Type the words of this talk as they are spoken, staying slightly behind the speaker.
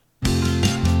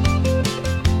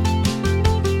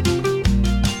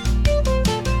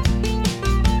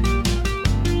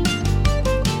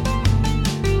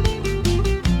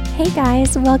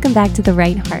guys, welcome back to The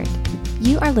Right Heart.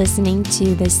 You are listening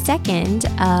to the second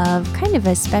of kind of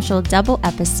a special double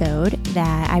episode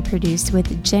that I produced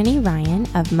with Jenny Ryan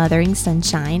of Mothering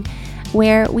Sunshine,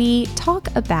 where we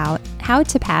talk about how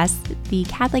to pass the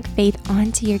Catholic faith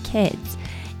on to your kids.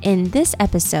 In this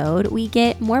episode, we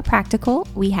get more practical.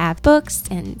 We have books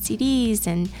and CDs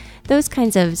and those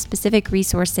kinds of specific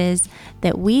resources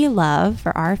that we love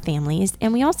for our families.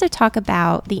 And we also talk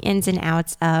about the ins and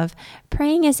outs of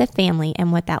praying as a family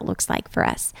and what that looks like for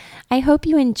us. I hope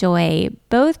you enjoy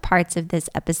both parts of this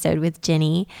episode with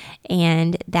Jenny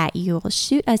and that you'll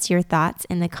shoot us your thoughts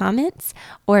in the comments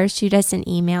or shoot us an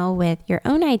email with your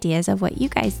own ideas of what you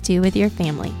guys do with your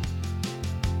family.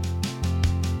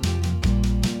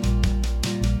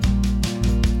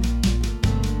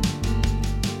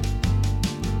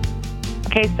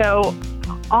 Okay, so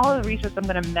all of the research I'm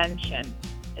going to mention,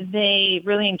 they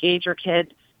really engage your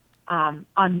kid on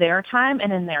their time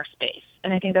and in their space.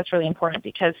 And I think that's really important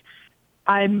because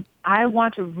I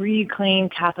want to reclaim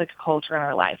Catholic culture in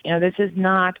our life. You know, this is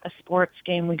not a sports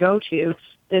game we go to.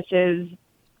 This is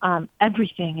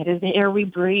everything. It is the air we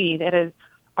breathe. It is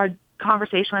our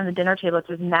conversation around the dinner table. It's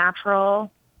as natural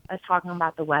as talking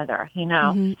about the weather, you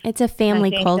know. Mm-hmm. It's a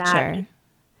family culture.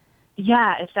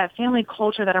 Yeah, it's that family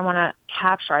culture that I want to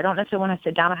capture. I don't necessarily want to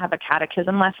sit down and have a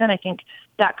catechism lesson. I think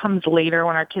that comes later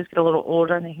when our kids get a little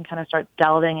older and they can kind of start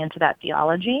delving into that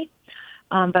theology.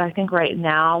 But I think right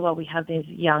now, while we have these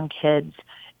young kids,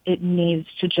 it needs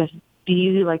to just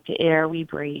be like the air we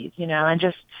breathe, you know, and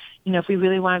just, you know, if we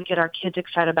really want to get our kids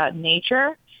excited about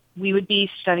nature, we would be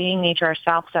studying nature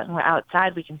ourselves. So when we're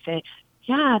outside, we can say,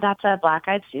 yeah, that's a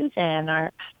black-eyed Susan,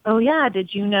 or, oh, yeah,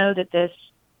 did you know that this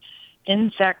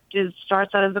insect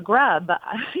starts out as a grub?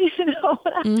 You know,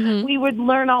 we would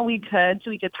learn all we could so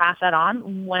we could pass that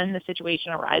on when the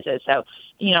situation arises. So,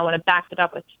 you know, I want to back it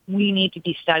up with, we need to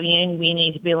be studying, we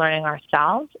need to be learning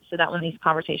ourselves so that when these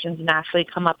conversations naturally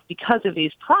come up because of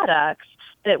these products,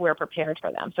 that we're prepared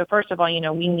for them. So first of all, you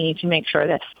know, we need to make sure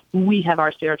that we have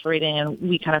our spiritual reading and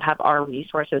we kind of have our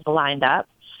resources lined up.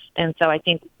 And so I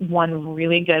think one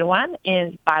really good one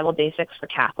is Bible Basics for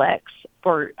Catholics.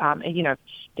 For, you know,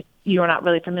 if you're not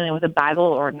really familiar with the Bible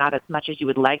or not as much as you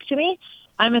would like to be,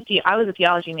 I was a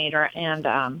theology major, and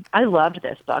I loved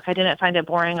this book. I didn't find it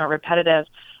boring or repetitive.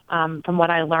 From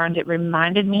what I learned, it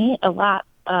reminded me a lot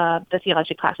of the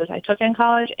theology classes I took in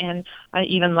college, and I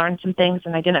even learned some things,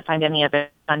 and I didn't find any of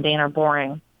it mundane or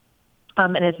boring.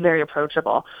 And it's very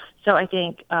approachable. So I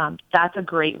think that's a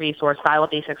great resource, Bible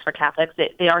Basics for Catholics.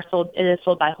 It is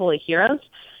sold by Holy Heroes.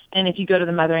 And if you go to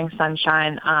the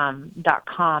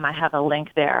motheringsunshine.com, I have a link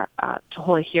there to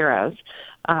Holy Heroes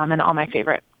and all my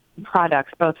favorite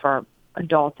products, both for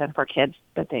adults and for kids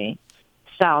that they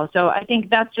sell. So I think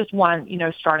that's just one, you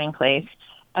know, starting place.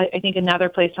 I think another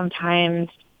place sometimes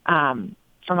from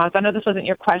us, I know this wasn't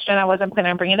your question, I wasn't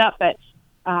planning on bringing it up, but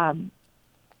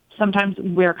sometimes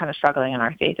we're kind of struggling in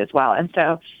our faith as well. And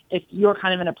so if you're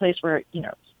kind of in a place where, you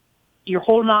know, you're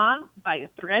holding on by a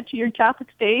thread to your Catholic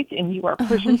faith and you are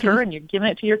pushing through and you're giving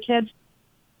it to your kids,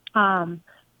 a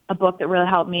book that really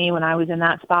helped me when I was in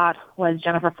that spot was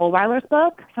Jennifer Fulwiler's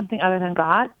book, Something Other Than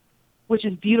God, which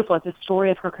is beautiful. It's a story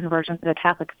of her conversion to the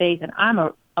Catholic faith. And I'm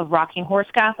a rocking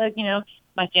horse Catholic, you know.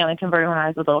 My family converted when I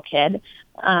was a little kid.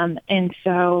 And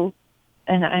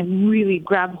I really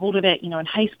grabbed hold of it, you know, in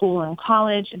high school and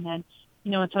college. And then,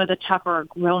 you know, when some of the tougher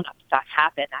grown-up stuff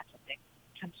happened, that's when things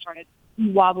kind of started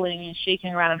wobbling and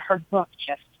shaking around. And her book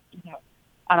just, you know,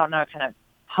 I don't know, kind of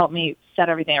helped me set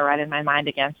everything right in my mind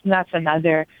again. So that's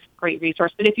another great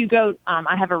resource. But if you go,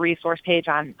 I have a resource page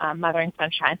on Mothering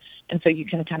Sunshine, and so you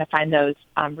can kind of find those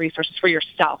resources for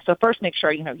yourself. So first, make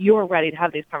sure, you know, you're ready to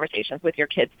have these conversations with your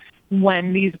kids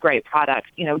when these great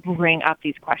products, you know, bring up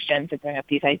these questions and bring up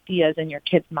these ideas in your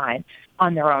kids' mind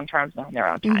on their own terms and on their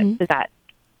own time. Mm-hmm. Does that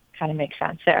kind of make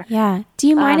sense there? Yeah. Do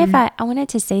you mind if I wanted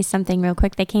to say something real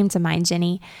quick that came to mind,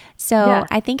 Jenny? So yeah.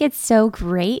 I think it's so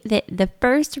great that the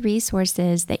first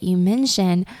resources that you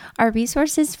mention are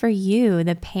resources for you,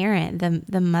 the parent,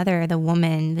 the mother, the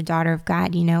woman, the daughter of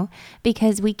God, you know,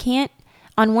 because we can't,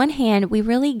 on one hand, we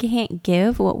really can't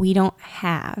give what we don't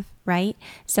have, right?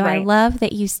 So right. I love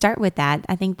that you start with that.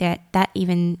 I think that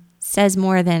even says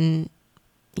more than,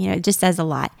 you know, it just says a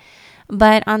lot.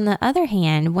 But on the other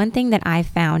hand, one thing that I've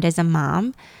found as a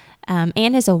mom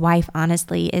and as a wife,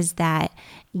 honestly, is that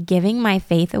giving my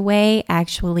faith away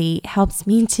actually helps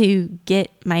me to get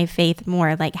my faith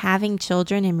more. Like having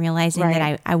children and realizing right.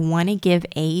 that I want to give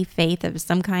a faith of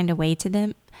some kind of way to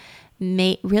them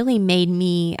really made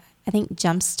me, I think,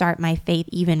 jumpstart my faith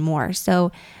even more.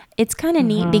 So it's kind of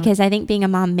neat because I think being a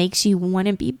mom makes you want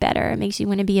to be better. It makes you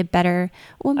want to be a better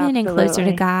woman and closer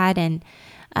to God. And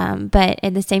but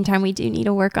at the same time, we do need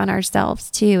to work on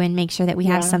ourselves too and make sure that we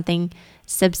have something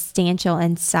substantial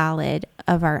and solid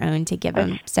of our own to give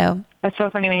them. So that's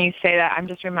so funny when you say that. I'm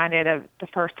just reminded of the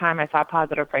first time I saw a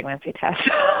positive pregnancy test.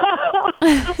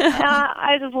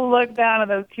 I just looked down at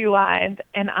those 2 lines,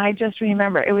 and I just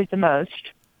remember it was the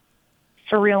most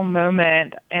surreal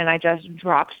moment, and I just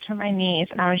dropped to my knees,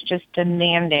 and I was just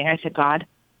demanding. I said, God,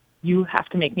 you have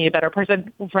to make me a better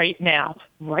person right now.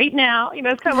 Right now. You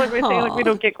know, it's kind of like we're saying, like, we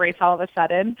don't get grace all of a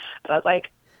sudden. But I was like,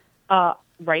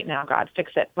 right now, God,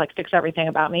 fix it. Like, fix everything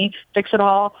about me. Fix it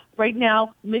all right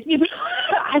now. Make me.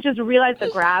 I just realized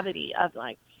the gravity of,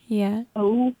 like,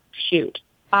 oh, shoot.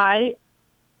 I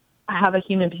have a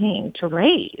human being to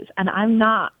raise, and I'm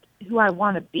not who I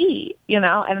want to be, you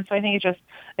know? And so I think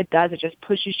it just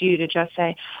pushes you to just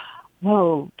say,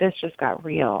 whoa, this just got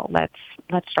real. Let's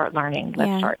start learning.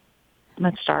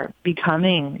 Let's start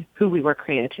becoming who we were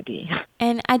created to be.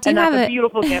 And I do and have that's a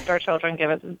beautiful gift our children give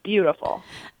us. It's beautiful.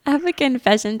 I have a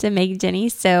confession to make, Jenny.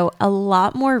 So a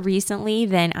lot more recently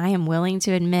than I am willing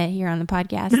to admit here on the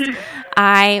podcast,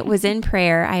 I was in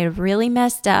prayer. I had really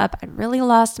messed up. I really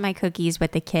lost my cookies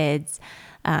with the kids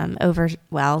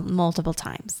multiple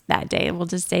times that day. We'll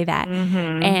just say that.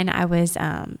 And I was,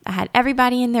 I had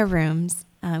everybody in their rooms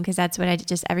because that's what I did,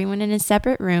 just everyone in a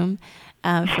separate room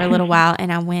for a little while.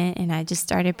 And I went and I just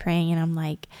started praying, and I'm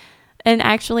like, and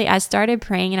actually I started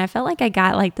praying, and I felt like I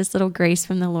got like this little grace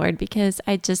from the Lord because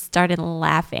I just started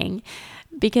laughing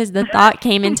because the thought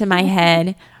came into my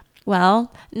head,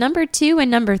 well, number 2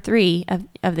 and number 3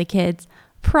 of the kids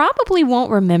probably won't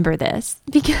remember this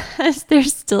because they're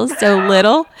still so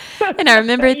little. And I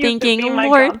remember thinking,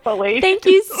 Lord, thank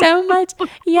you so much.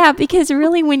 Yeah, because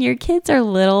really when your kids are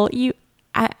little,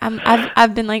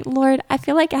 I've been like, Lord, I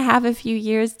feel like I have a few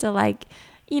years to, like,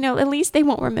 you know, at least they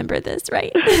won't remember this,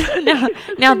 right?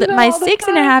 now that my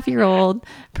 6.5-year-old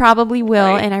probably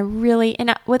will. Right. And I really,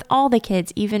 with all the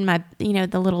kids, even my, you know,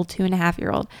 the little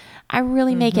 2.5-year-old, I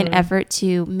really make an effort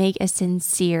to make a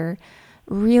sincere,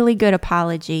 really good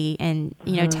apology and,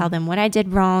 you know, tell them what I did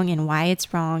wrong and why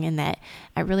it's wrong, and that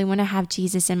I really want to have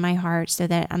Jesus in my heart, so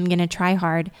that I'm going to try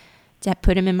hard to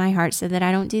put him in my heart so that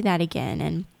I don't do that again.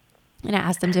 And I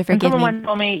ask them to forgive me. Someone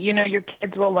told me, you know, your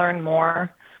kids will learn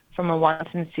more from a one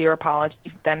sincere apology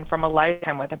than from a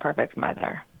lifetime with a perfect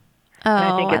mother. Oh, and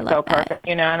I think it's so that. perfect,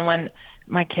 you know, and when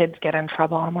my kids get in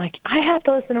trouble, I'm like, I have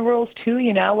to listen to rules too,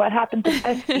 you know, what happens to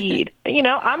breastfeed? You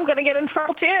know, I'm going to get in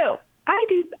trouble too. I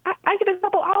get in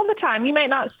trouble all the time. You might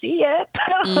not see it.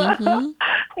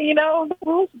 You know, the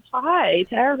rules apply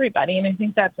to everybody. And I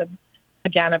think that's,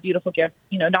 again, a beautiful gift.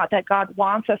 You know, not that God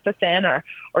wants us to sin or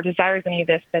desires any of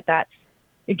this, but that,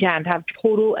 again, to have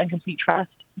total and complete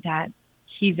trust that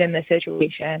he's in the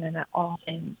situation and that all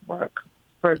things work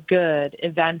for good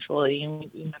eventually.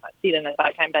 And we might not see it in the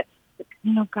lifetime, but,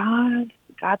 you know, God's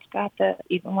got this.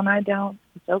 Even when I don't,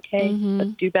 it's okay.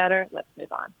 Let's do better. Let's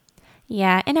move on.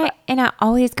 Yeah, and I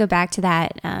always go back to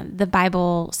that, the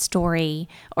Bible story,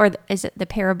 or is it the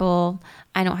parable?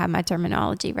 I don't have my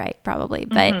terminology right, probably,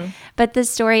 but the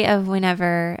story of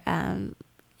whenever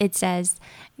it says,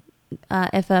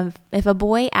 if a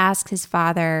boy asks his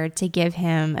father to give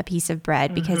him a piece of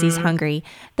bread because he's hungry,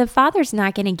 the father's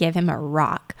not going to give him a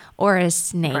rock or a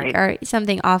snake or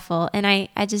something awful. And I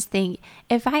just think,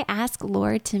 if I ask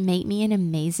Lord to make me an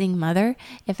amazing mother,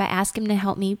 if I ask him to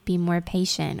help me be more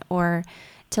patient or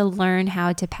to learn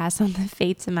how to pass on the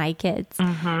faith to my kids,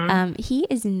 he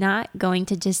is not going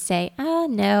to just say,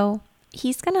 no.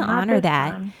 He's going to honor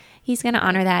that. He's going to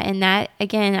honor that. And that,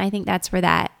 again, I think that's where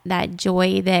that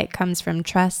joy that comes from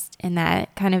trust and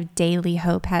that kind of daily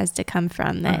hope has to come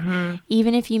from. That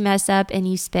even if you mess up and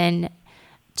you spend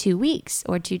 2 weeks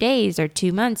or 2 days or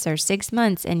 2 months or 6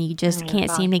 months and you just can't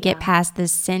seem to get past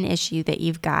this sin issue that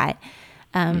you've got,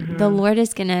 the Lord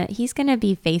is he's going to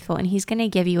be faithful, and he's going to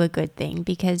give you a good thing,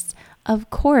 because of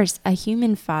course a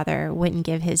human father wouldn't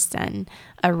give his son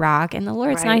a rock, and the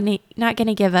Lord's not going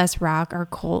to give us rock or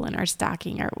coal in our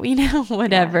stocking, or, you know,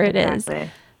 whatever it is.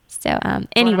 So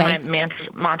anyway. One of my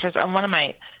mantras,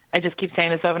 I just keep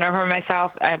saying this over and over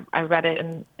myself. I read it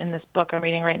in this book I'm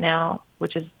reading right now,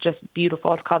 which is just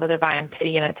beautiful. It's called The Divine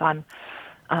Pity, and it's on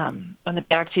the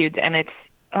Beatitudes, and it's,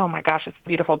 oh my gosh, it's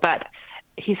beautiful. But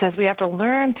he says we have to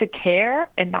learn to care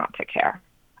and not to care.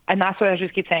 And that's what I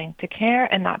just keep saying, to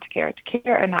care and not to care, to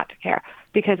care and not to care.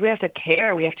 Because we have to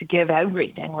care, we have to give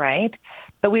everything, right?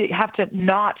 But we have to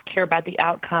not care about the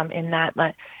outcome, in that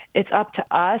it's up to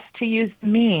us to use the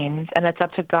means, and it's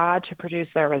up to God to produce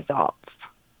the results.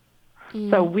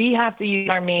 So we have to use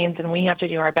our means and we have to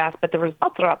do our best, but the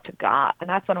results are up to God. And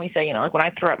that's when we say, like when I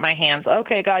throw up my hands,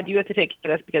 okay, God, you have to take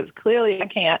care of this because clearly I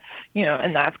can't,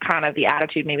 and that's kind of the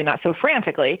attitude, maybe not so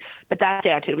frantically, but that's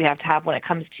the attitude we have to have when it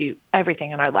comes to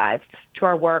everything in our lives, to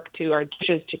our work, to our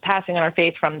dishes, to passing on our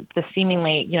faith from the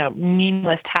seemingly,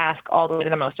 meaningless task all the way to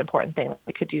the most important thing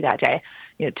we could do that day,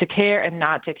 to care and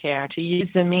not to care, to use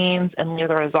the means and leave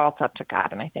the results up to God.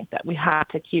 And I think that we have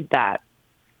to keep that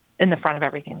in the front of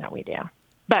everything that we do.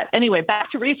 But anyway,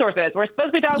 back to resources. We're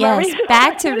supposed to be talking about resources.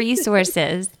 Back to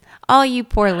resources. All you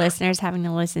poor listeners having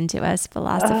to listen to us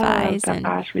philosophize. Oh,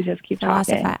 gosh, we just keep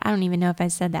talking. I don't even know if I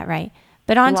said that right.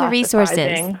 But on to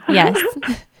resources. Yes.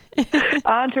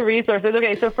 On to resources.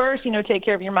 Okay, so first, take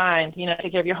care of your mind.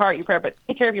 Take care of your heart, your prayer, but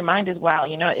take care of your mind as well.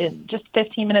 In just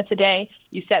 15 minutes a day,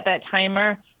 you set that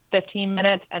timer, 15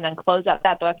 minutes, and then close up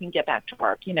that book and get back to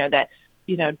work.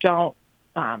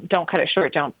 Don't cut it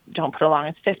short. Don't put it long.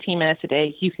 It's 15 minutes a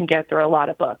day. You can get through a lot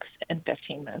of books in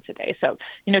 15 minutes a day. So,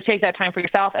 take that time for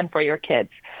yourself and for your kids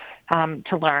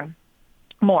to learn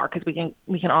more, because we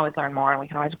can always learn more and we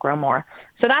can always grow more.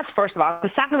 So that's first of all.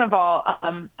 The second of all,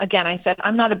 again, I said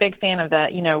I'm not a big fan of the,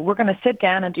 we're going to sit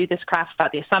down and do this craft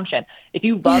about the Assumption. If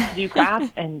you love to do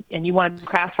crafts and you want to do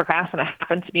crafts for crafts and it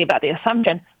happens to be about the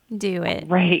Assumption, do it.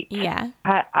 Great. Yeah.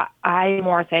 I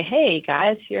more say, hey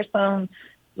guys, here's some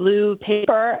blue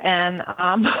paper and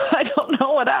I don't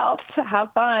know what else.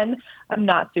 Have fun. I'm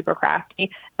not super crafty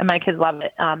and my kids love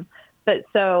it. But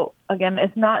so again,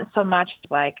 it's not so much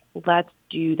like, let's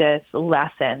do this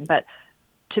lesson, but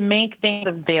to make things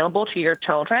available to your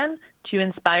children, to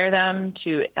inspire them,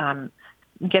 to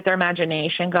get their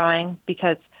imagination going,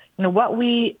 because what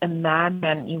we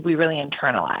imagine, we really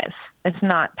internalize. It's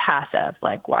not passive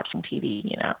like watching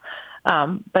TV,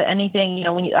 but anything,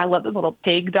 I love the little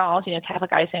pig dolls.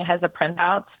 Catholic Icing has the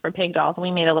printouts for pig dolls.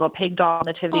 We made a little pig doll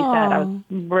nativity set. I was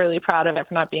really proud of it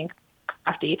for not being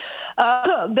crafty.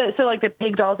 So like the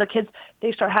pig dolls, the kids,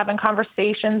 they start having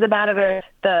conversations about it. Or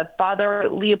the Father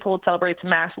Leopold Celebrates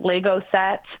Mass Lego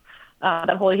set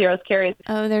that Holy Heroes carries.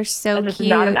 Oh, they're so this cute. Is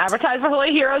not an advertisement for Holy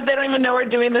Heroes. They don't even know we're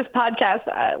doing this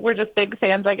podcast. We're just big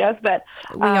fans, I guess. But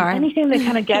we are. Anything that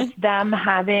kind of gets them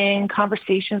having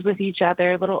conversations with each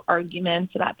other, little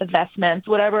arguments about the vestments,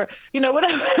 whatever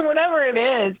it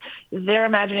is, their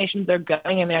imaginations are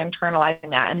going and they're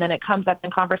internalizing that. And then it comes up in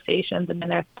conversations and in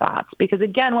their thoughts. Because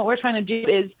again, what we're trying to do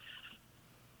is,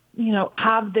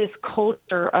 have this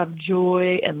culture of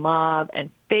joy and love and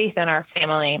faith in our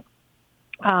family.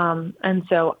 And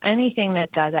so anything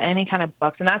that does that, any kind of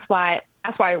books, and that's why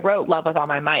I wrote Love with All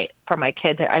My Might for my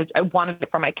kids. I wanted it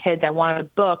for my kids. I wanted a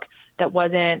book that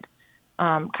wasn't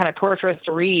kind of torturous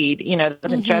to read, that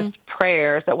wasn't just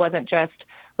prayers, that wasn't just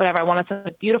whatever. I wanted some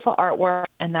beautiful artwork,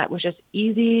 and that was just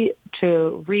easy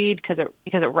to read because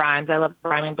it rhymes. I love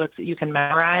rhyming books that you can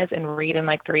memorize and read in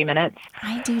like 3 minutes.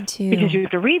 I do too. Because you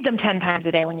have to read them 10 times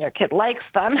a day when your kid likes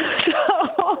them.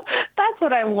 So that's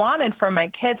what I wanted for my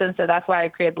kids, and so that's why I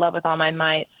created Love with All My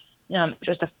Might. It's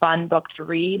just a fun book to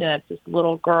read, and it's this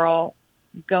little girl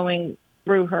going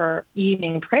through her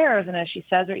evening prayers, and as she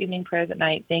says her evening prayers at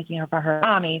night, thanking her for her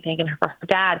mommy, thanking her for her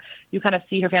dad, you kind of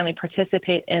see her family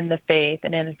participate in the faith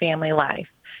and in the family life.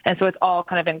 And so it's all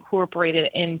kind of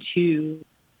incorporated into,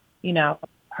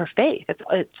 her faith.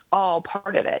 It's all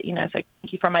part of it. It's like,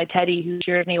 thank you for my Teddy who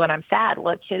cheers me when I'm sad.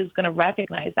 Well, a kid is going to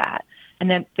recognize that.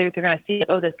 And then they're going to see,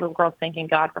 this little girl's thanking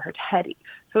God for her Teddy.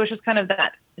 So it's just kind of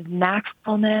that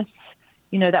naturalness,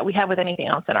 that we have with anything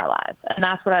else in our lives. And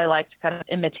that's what I like to kind of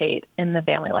imitate in the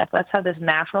family life. Let's have this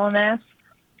naturalness,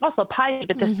 also piety,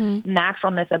 but this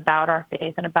naturalness about our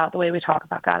faith and about the way we talk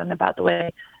about God and about the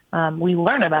way we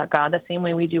learn about God, the same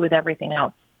way we do with everything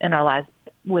else in our lives,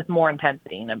 with more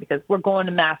intensity, because we're going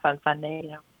to Mass on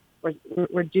Sunday,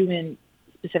 we're doing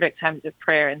specific times of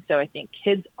prayer. And so I think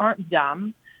kids aren't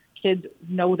dumb. Kids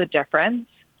know the difference,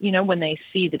 when they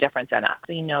see the difference in us.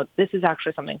 So, this is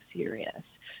actually something serious.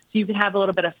 So you can have a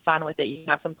little bit of fun with it. You can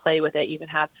have some play with it. You can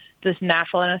have this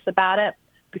naturalness about it,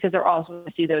 because they're also going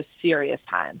to see those serious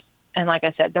times. And like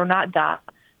I said, they're not dumb.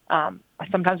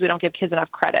 Sometimes we don't give kids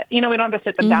enough credit. We don't have to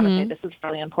sit them down and say, this is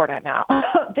really important now.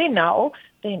 They know.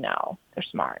 They're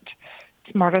smart.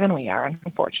 Smarter than we are,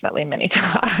 unfortunately, many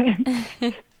times.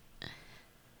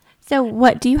 So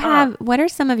what do you have? What are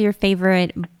some of your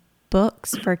favorite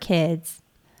books for kids?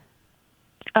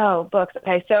 Oh, books.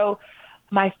 Okay. So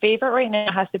my favorite right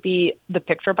now has to be the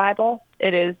Picture Bible.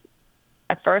 It is,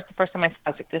 the first time I saw it, I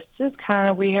was like, this is kind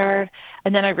of weird.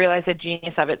 And then I realized the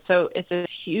genius of it. So it's a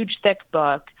huge, thick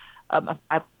book of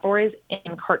Bible stories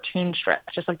in cartoon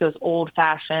strips, just like those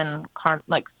old-fashioned,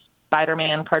 like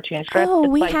Spider-Man cartoon strips. Oh,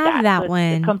 it's we like have that so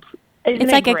one. Isn't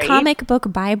It's it like a great? comic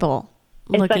book Bible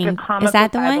looking. It's like a comic Is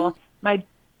that book the Bible. one?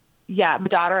 My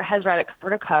daughter has read it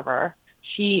cover to cover.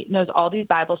 She knows all these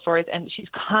Bible stories, and she's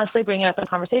constantly bringing it up in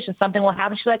conversation. Something will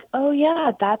happen. She's like, "Oh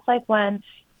yeah, that's like when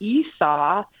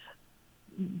Esau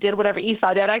did whatever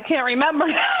Esau did. I can't remember.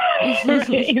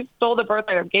 He stole the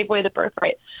birthright or gave away the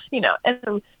birthright, And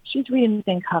so she's reading the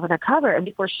thing cover to cover. And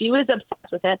before she was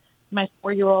obsessed with it, my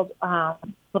 4-year-old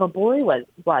little boy was,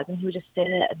 and he would just sit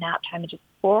at nap time and just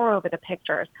pore over the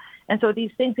pictures. And so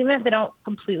these things, even if they don't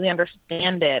completely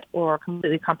understand it or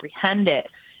completely comprehend it,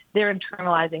 they're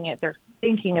internalizing it. They're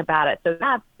thinking about it. So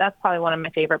that's probably one of my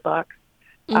favorite books.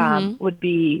 Would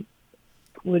be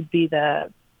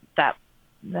the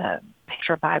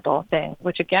picture Bible thing,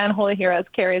 which again, Holy Heroes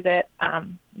carries it.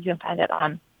 You can find it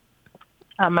on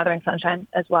Mothering Sunshine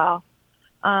as well.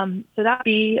 So that'd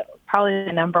be probably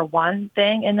the number one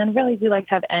thing. And then really we like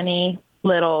to have any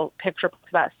little picture books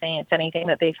about saints, anything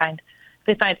that they find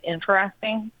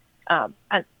interesting. I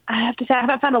have to say, I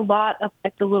haven't found a lot of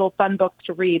like the little fun books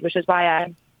to read, which is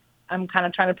why I'm kind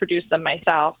of trying to produce them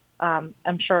myself.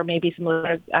 I'm sure maybe some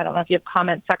listeners, I don't know if you have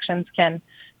comment sections, can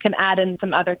add in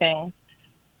some other things.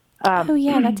 That's a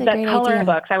great coloring idea.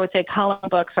 books, I would say coloring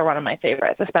books are one of my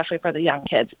favorites, especially for the young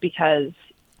kids, because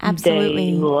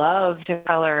Absolutely. they love to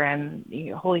color. And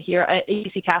Holy Hero,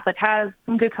 ABC Catholic has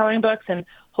some good coloring books, and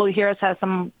Holy Heroes has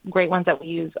some great ones that we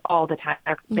use all the time.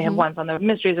 They have ones on the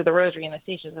Mysteries of the Rosary and the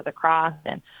Stations of the Cross,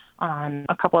 and on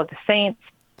a couple of the saints.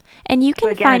 And you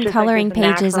can find coloring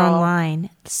pages online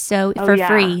for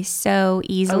free so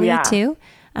easily too.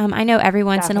 I know every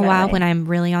once in a while when I'm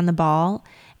really on the ball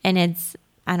and it's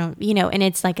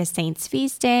like a saint's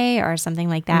feast day or something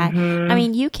like that. I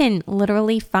mean, you can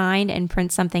literally find and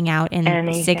print something out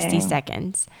in 60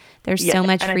 seconds. There's so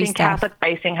much free stuff. Catholic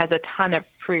Icing has a ton of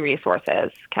free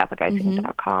resources,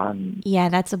 catholicicing.com. Yeah,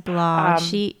 that's a blog.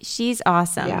 She's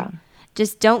awesome. Yeah.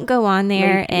 Just don't go on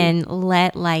there and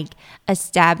let like a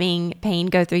stabbing pain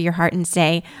go through your heart and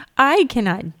say, I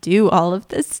cannot do all of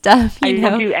this stuff. I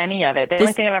don't do any of it. The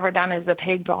only thing I've ever done is the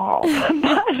pig doll.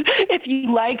 But if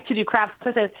you like to do crafts,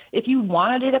 if you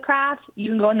want to do the crafts, you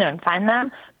can go in there and find them,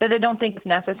 but I don't think it's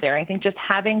necessary. I think just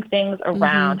having things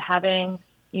around, having,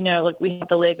 like we have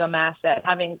the Lego mask set,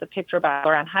 having the picture Bible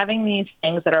around, having these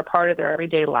things that are part of their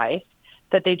everyday life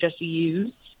that they just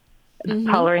use.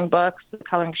 Coloring books,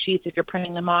 coloring sheets, if you're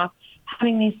printing them off,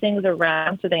 having these things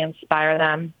around so they inspire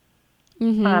them.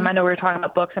 I know we were talking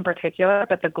about books in particular,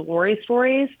 but the glory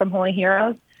stories from Holy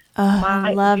Heroes.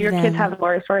 I love them. Do your kids have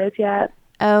glory stories yet?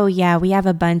 Oh, yeah. We have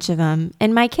a bunch of them.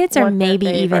 And my kids are maybe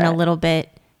even a little bit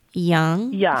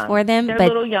young for them. They're but a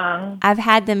little young. I've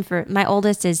had them my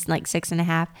oldest is like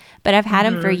 6.5, but I've had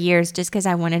them for years just because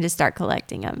I wanted to start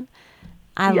collecting them.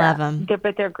 I love them.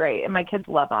 But they're great, and my kids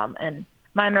love them. And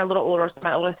mine are a little older, so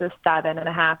my oldest is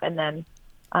 7.5, and then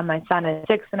my son is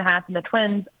 6.5, and the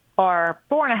twins are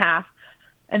 4.5,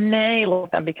 and they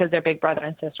love them because their big brother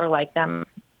and sister like them,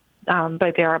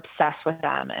 but they're obsessed with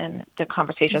them, and the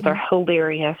conversations are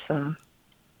hilarious, and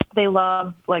they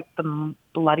love like the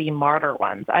bloody martyr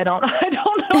ones. I don't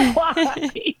know why.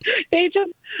 They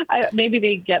just maybe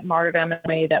they get martyrdom in a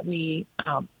way that we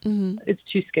it's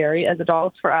too scary as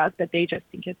adults for us, but they just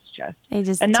think it's just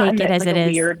and not take it as like it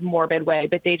is, weird morbid way,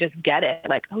 but they just get it.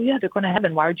 Like, oh yeah, they're going to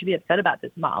heaven. Why would you be upset about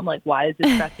this, Mom? Like, why is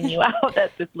this stressing you out?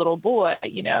 That's this little boy,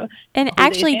 And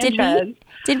actually,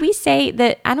 did we say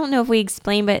that? I don't know if we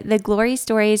explained, but the glory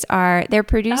stories they're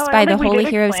produced by the Holy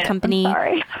Heroes Company. I'm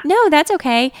sorry. No, that's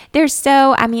okay. They're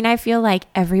so. I mean, I feel like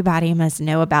everybody must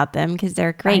know about them because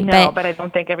they're great. I know, but I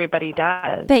don't think everybody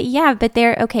does. But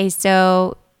they're okay.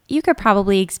 So you could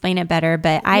probably explain it better,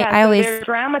 but I always... They're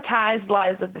dramatized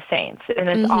lives of the saints, and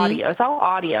it's audio. It's all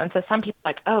audio. And so some people are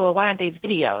like, oh, well, why aren't they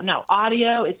video? No,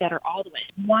 audio is better all the way.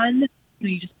 One,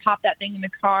 you just pop that thing in the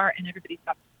car, and everybody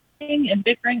stops singing and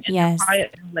bickering, and they're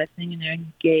quiet and listening, and they're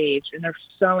engaged, and they're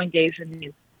so engaged in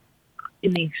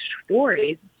these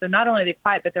stories. So not only are they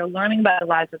quiet, but they're learning about the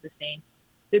lives of the saints.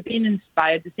 They're being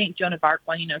inspired. The St. Joan of Arc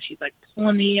one, she's like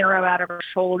pulling the arrow out of her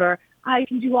shoulder. I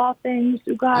can do all things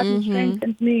through God who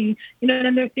strengthens me. And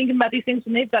then they're thinking about these things,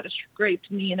 and they've got a scraped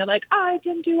knee, and they're like, I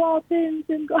can do all things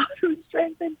in God who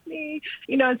strengthens me.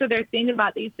 And so they're thinking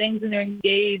about these things, and they're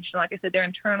engaged. And like I said, they're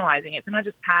internalizing it. They're not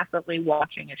just passively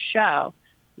watching a show.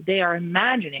 They are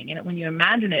imagining, and when you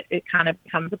imagine it, it kind of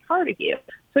becomes a part of you.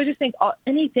 So I just think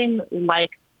anything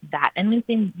like that,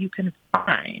 anything you can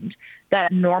find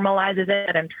that normalizes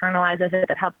it, that internalizes it,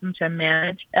 that helps them to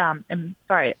imagine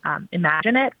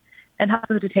it, and helps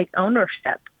them to take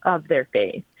ownership of their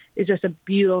faith is just a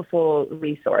beautiful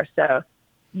resource. So,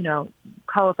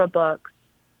 colorful books,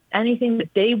 anything that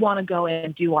they want to go in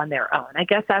and do on their own. I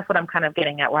guess that's what I'm kind of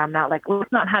getting at, where I'm not like,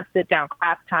 let's not have sit down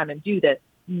craft time and do this.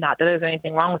 Not that there's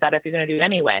anything wrong with that if you're going to do it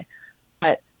anyway,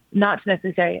 but not to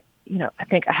necessarily, I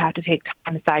think I have to take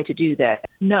time aside to do this.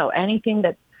 No, anything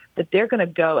that they're going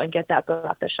to go and get that book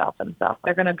off the shelf themselves.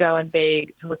 They're going to go and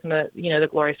beg to listen to, the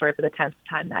glory story for the 10th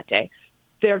time that day.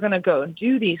 They're going to go and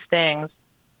do these things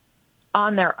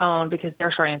on their own because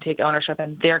they're starting to take ownership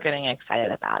and they're getting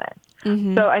excited about it.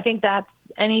 Mm-hmm. So I think that's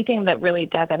anything that really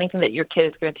does, anything that your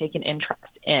kid is going to take an interest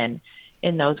in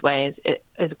those ways, it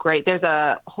is great. There's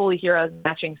a Holy Heroes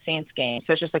Matching Saints game.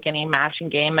 So it's just like any matching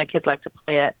game. My kids like to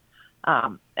play it.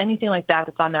 Anything like that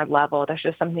that's on their level, that's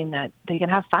just something that they can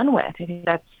have fun with. I think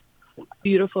that's a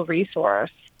beautiful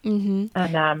resource. Mm-hmm.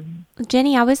 And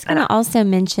Jenny, I was going to also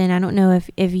mention, I don't know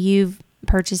if you've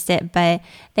purchased it, but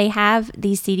they have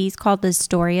these CDs called The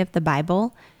Story of the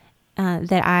Bible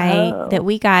that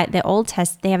we got. They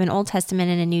have an Old Testament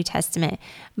and a New Testament,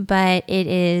 but it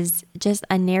is just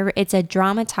it's a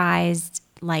dramatized,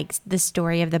 like the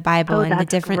story of the Bible and the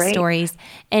different stories.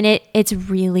 And it's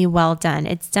really well done.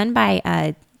 It's done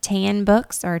by Tan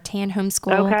Books or Tan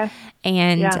Homeschool. Okay.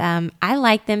 And I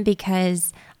like them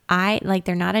because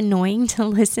they're not annoying to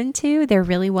listen to. They're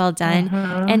really well done.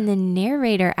 Mm-hmm. And the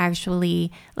narrator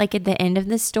actually, like at the end of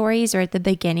the stories or at the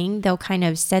beginning, they'll kind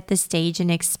of set the stage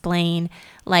and explain,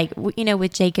 like,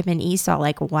 with Jacob and Esau,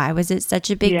 like, why was it such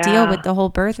a big deal with the whole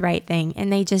birthright thing?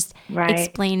 And they just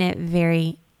explain it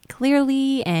very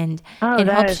clearly, and it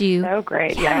helps you. So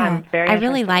great. Yeah, I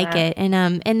really like it.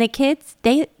 And the kids,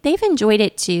 they've enjoyed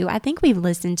it too. I think we've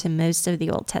listened to most of the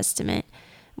Old Testament,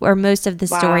 or most of the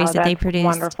stories that they produced.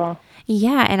 Wonderful.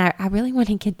 Yeah, and I really want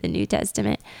to get the New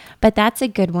Testament, but that's a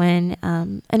good one.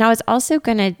 And I was also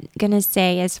gonna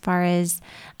say, as far as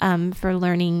for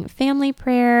learning family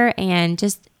prayer and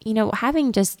just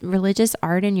having just religious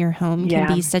art in your home can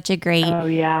be such a great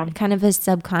kind of a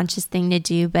subconscious thing to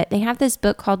do. But they have this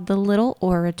book called The Little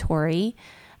Oratory,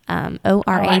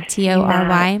 Oratory,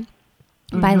 by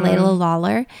Layla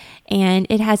Lawler, and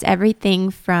it has everything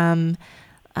from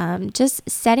just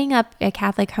setting up a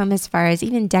Catholic home, as far as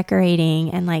even decorating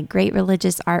and like great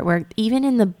religious artwork. Even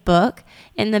in the book,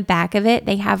 in the back of it,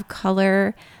 they have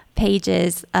color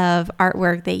pages of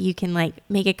artwork that you can like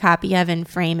make a copy of and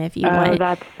frame if you want.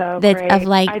 That's so great. Of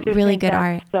like really good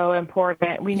art. So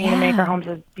important. We need to make our homes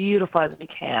as beautiful as we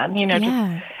can.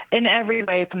 Just in every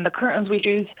way, from the curtains we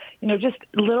choose. Just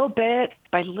little bit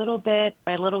by little bit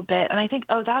by little bit. And I think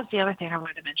that's the other thing I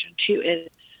wanted to mention too, is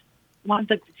one of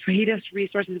the greatest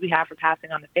resources we have for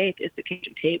passing on the faith is the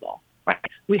kitchen table. Right?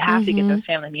 We have to get those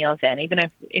family meals in,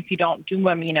 even if you don't do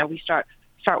them. We start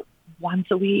once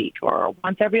a week or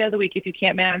once every other week if you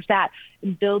can't manage that,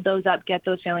 and build those up, get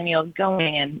those family meals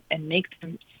going, and make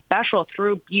them special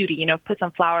through beauty. Put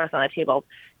some flowers on the table.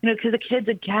 Because the kids,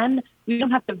 again, we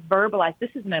don't have to verbalize this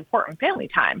is an important family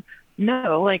time.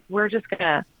 No, like we're just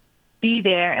gonna be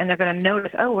there, and they're gonna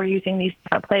notice. Oh, we're using these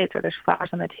plates, or there's flowers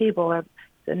on the table, or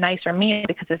a nicer meal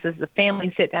because this is the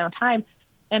family sit down time.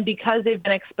 And because they've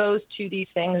been exposed to these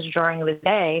things during the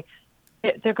day,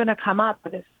 they're going to come up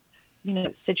with this,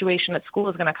 situation at school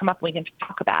is going to come up and we can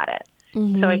talk about it.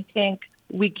 Mm-hmm. So I think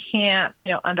we can't,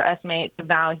 underestimate the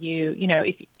value,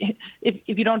 if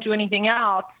you don't do anything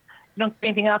else, you don't get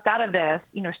anything else out of this,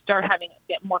 start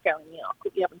get more family meals.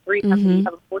 If you have them 3 times a week, you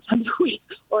have them 4 times a week,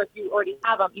 or if you already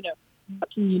have them,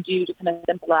 what can you do to kind of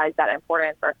symbolize that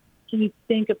importance? Or can you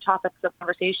think of topics of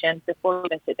conversation before you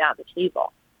even sit down at the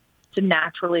table to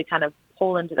naturally kind of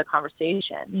pull into the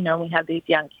conversation? We have these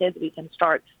young kids, we can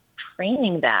start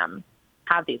training them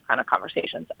have these kind of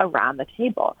conversations around the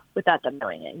table without them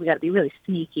knowing it. We got to be really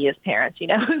sneaky as parents,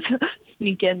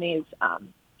 sneak in these.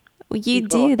 You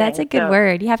do. That's a good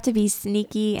word. You have to be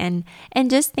sneaky and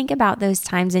just think about those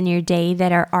times in your day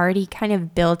that are already kind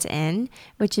of built in,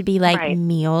 which would be like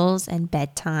meals and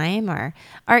bedtime or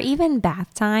even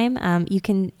bath time. You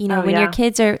can, when your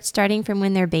kids are starting from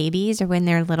when they're babies or when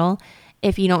they're little,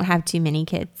 if you don't have too many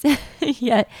kids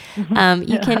yet,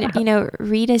 you can,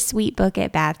 read a sweet book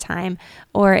at bath time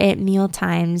or at meal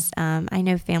times. I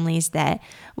know families that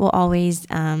will always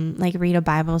like read a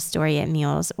Bible story at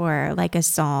meals or like a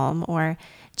psalm, or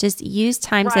just use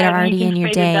times that are already in your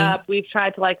day. We've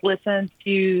tried to listen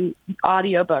to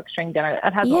audiobooks during dinner.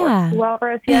 It hasn't worked well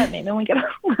for us yet. Maybe when we get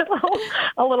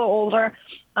a little older.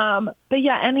 But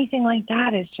anything like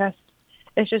that is just,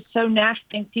 it's just so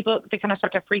natural. People, they kind of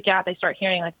start to freak out. They start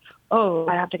hearing oh,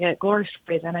 I have to get glory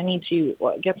stories and I need to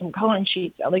get some coloring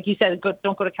sheets. Like you said,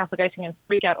 don't go to Catholic icing and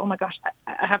freak out. Oh my gosh,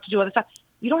 I have to do all this stuff.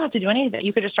 You don't have to do any of it.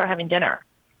 You could just start having dinner,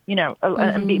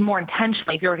 and be more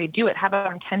intentionally. If you already do it, have it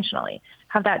more intentionally.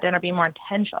 have that dinner be more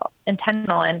intentional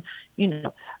and,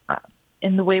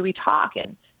 in the way we talk.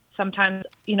 And sometimes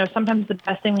the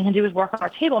best thing we can do is work on our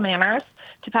table manners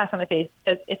to pass on the faith.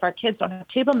 If our kids don't have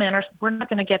table manners, we're not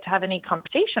going to get to have any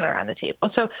conversation around the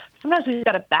table. So sometimes we've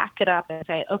got to back it up and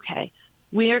say, okay,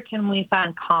 where can we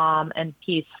find calm and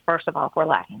peace, first of all, if we're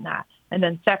lacking that? And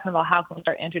then second of all, how can we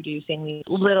start introducing these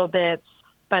little bits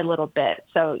by little bit?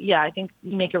 So, yeah, I think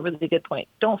you make a really good point.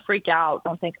 Don't freak out.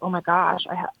 Don't think, oh, my gosh,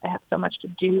 I have so much to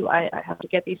do. I have to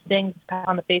get these things passed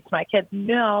on the faith to my kids.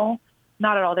 No,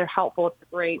 not at all. They're helpful.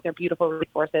 It's great. They're beautiful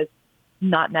resources.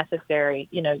 Not necessary.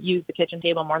 Use the kitchen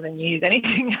table more than you use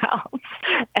anything else,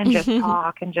 and just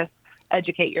talk and just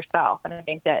educate yourself. And I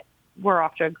think that we're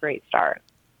off to a great start.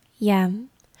 Yeah.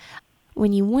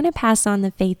 When you want to pass on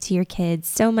the faith to your kids,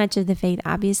 so much of the faith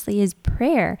obviously is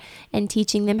prayer and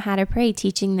teaching them how to pray,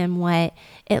 teaching them what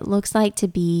it looks like to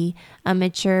be a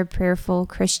mature, prayerful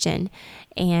Christian.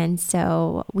 And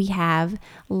so we have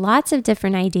lots of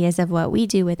different ideas of what we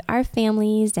do with our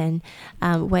families and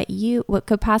what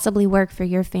could possibly work for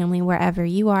your family wherever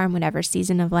you are and whatever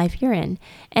season of life you're in.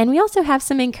 And we also have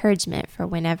some encouragement for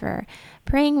whenever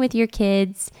praying with your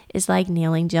kids is like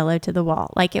nailing Jell-O to the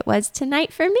wall, like it was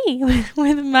tonight for me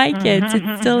with my kids.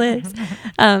 It still is.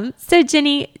 So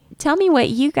Jenny, tell me what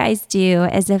you guys do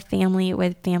as a family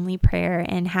with family prayer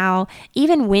and how,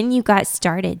 even when you got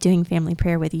started doing family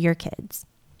prayer with your kids.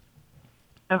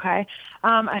 Okay.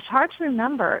 It's hard to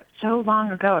remember. So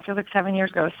long ago. It feels like 7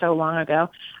 years ago. So long ago.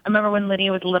 I remember when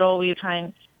Lydia was little, we would try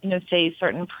and, say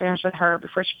certain prayers with her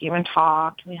before she even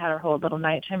talked. We had our whole little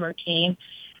nighttime routine.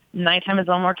 Nighttime is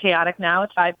a little more chaotic now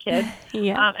with 5 kids.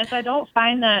 Yeah. And so I don't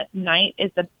find that night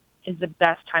is the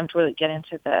best time to really get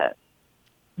into the,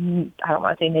 I don't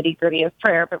want to say nitty-gritty of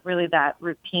prayer, but really that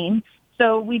routine.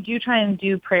 So we do try and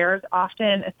do prayers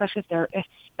often, especially if they're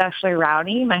especially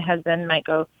rowdy. My husband might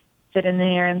go sit in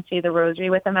there and say the rosary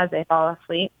with them as they fall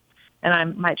asleep. And I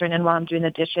might join in while I'm doing the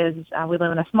dishes. We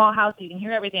live in a small house, so you can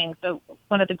hear everything. So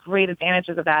one of the great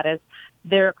advantages of that is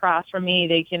they're across from me.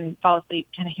 They can fall asleep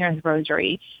kind of hearing the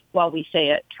rosary while we say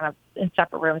it kind of in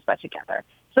separate rooms but together.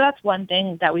 So that's one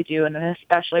thing that we do on an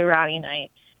especially rowdy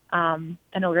night. I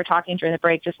know we were talking during the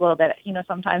break just a little bit.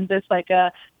 Sometimes it's like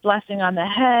a blessing on the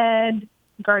head,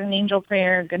 guardian angel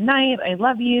prayer, good night, I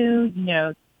love you,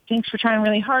 thanks for trying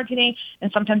really hard today.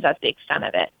 And sometimes that's the extent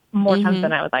of it, more times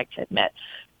than I would like to admit.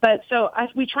 But so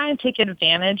we try and take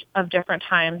advantage of different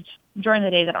times during the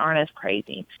day that aren't as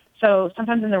crazy. So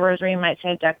sometimes in the rosary, you might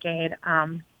say a decade.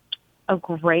 A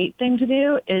great thing to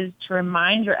do is to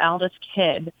remind your eldest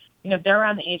kid, if they're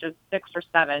around the age of 6 or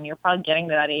 7, you're probably getting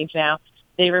to that age now,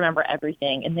 they remember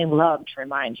everything and they love to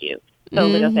remind you.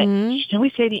 So they'll say, should we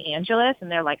say the Angelus?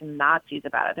 And they're like Nazis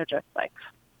about it. They're just like,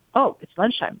 oh, it's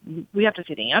lunchtime. We have to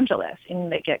say the Angelus.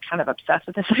 And they get kind of obsessed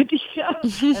with this idea.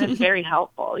 And it's very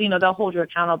helpful. They'll hold you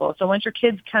accountable. So once your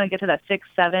kids kind of get to that 6,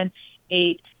 7,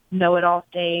 8 know-it-all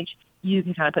stage, you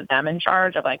can kind of put them in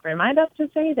charge of remind us to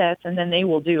say this, and then they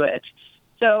will do it.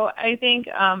 So I think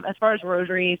as far as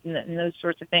rosaries and those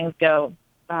sorts of things go,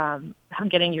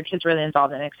 getting your kids really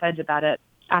involved and excited about it,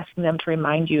 asking them to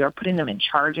remind you or putting them in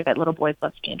charge of it. Little boys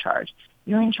love to be in charge.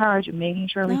 You're in charge of making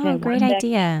sure we say great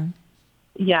idea.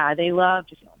 Yeah, they love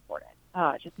to feel important.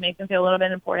 Just make them feel a little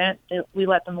bit important. We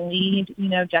let them lead,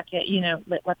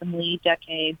 let them lead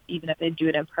decades, even if they do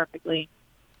it imperfectly.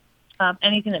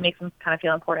 Anything that makes them kind of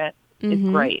feel important is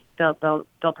great. They'll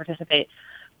participate.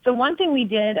 So one thing we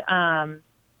did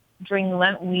during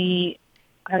Lent,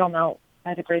 I don't know,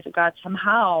 by the grace of God,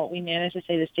 somehow we managed to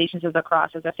say the Stations of the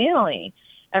Cross as a family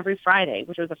every Friday,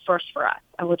 which was a first for us.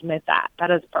 I will admit that.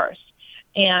 That is a first.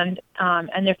 And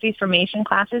their faith formation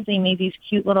classes, they made these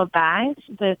cute little bags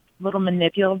with little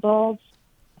manipulables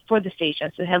for the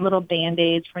stations. So they had little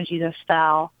Band-Aids when Jesus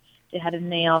fell. They had a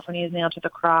nail when he was nailed to the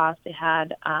cross. They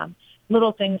had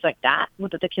little things like that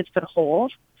that the kids could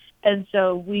hold. And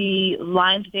so we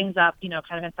lined things up, kind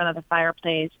of in front of the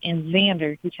fireplace. And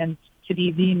Xander, who tends to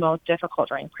be the most difficult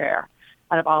during prayer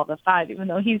out of all of the 5, even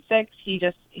though he's 6, he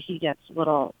gets a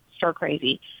little stir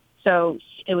crazy. So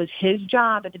it was his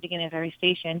job at the beginning of every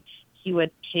station. He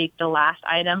would take the last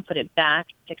item, put it back,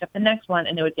 pick up the next one,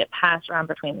 and it would get passed around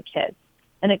between the kids.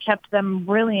 And it kept them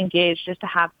really engaged just to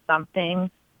have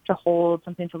something to hold,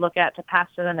 something to look at, to pass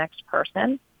to the next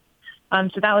person.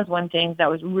 So that was one thing that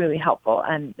was really helpful.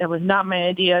 And it was not my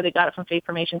idea. They got it from Faith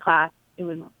Formation class. It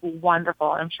was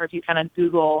wonderful. I'm sure if you kind of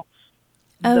Google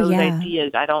those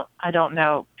ideas, I don't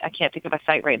know. I can't think of a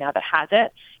site right now that has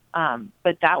it.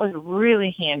 But that was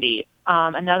really handy.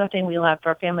 Another thing we love for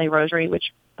our family rosary,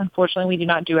 which unfortunately we do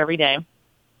not do every day,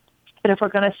 But if we're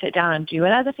going to sit down and do it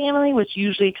as a family, which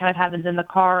usually kind of happens in the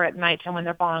car at nighttime when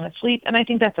they're falling asleep, and I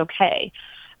think that's okay.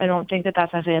 I don't think that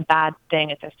that's necessarily a bad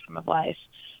thing at this time of life.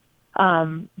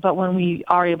 But when we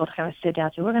are able to kind of sit down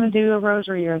and say, we're going to do a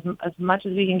rosary or as much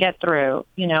as we can get through,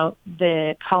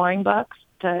 the coloring books,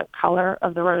 the color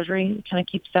of the rosary kind of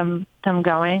keeps them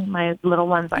going, my little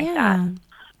ones like that.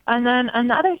 And then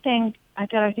another thing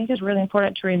that I think is really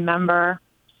important to remember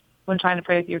when trying to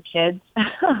pray with your kids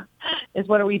is,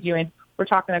 what are we doing? We're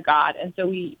talking to God. And so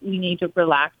we need to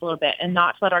relax a little bit and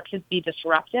not to let our kids be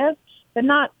disruptive, but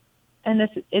not, and this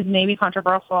is maybe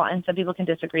controversial and some people can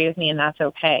disagree with me and that's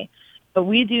okay, but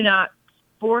we do not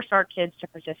force our kids to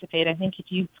participate. I think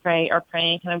if you are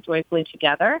praying kind of joyfully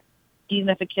together, even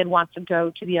if a kid wants to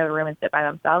go to the other room and sit by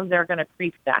themselves, they're going to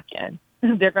creep back in.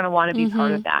 They're going to want to be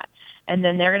part of that. And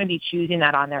then they're going to be choosing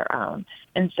that on their own.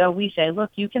 And so we say,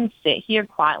 look, you can sit here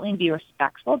quietly and be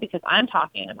respectful because I'm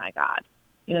talking to my God.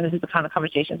 This is the kind of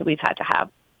conversations that we've had to have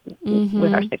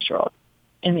with our 6-year-olds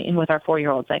and with our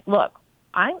 4-year-olds. Like, look,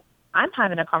 I'm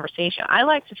having a conversation. I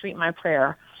like to treat my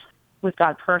prayer with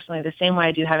God personally the same way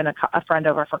I do having a friend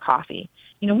over for coffee.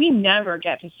 We never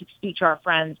get to speak to our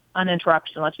friends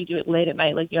uninterrupted unless we do it late at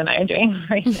night like you and I are doing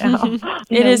right now.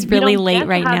 It is really late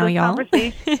right now, y'all.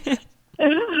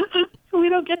 We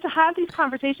don't get to have these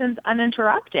conversations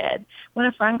uninterrupted. When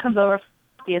a friend comes over,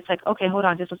 it's like, okay, hold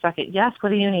on just a second. Yes, what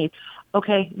do you need?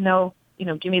 Okay, no,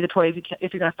 give me the toy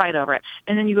if you're going to fight over it.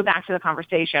 And then you go back to the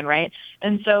conversation, right?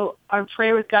 And so our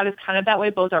prayer with God is kind of that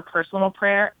way, both our personal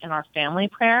prayer and our family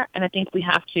prayer. And I think we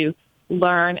have to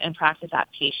learn and practice that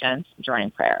patience during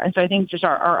prayer. And so I think just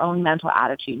our own mental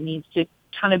attitude needs to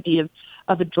kind of be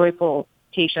of a joyful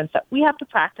patience that we have to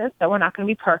practice, that we're not going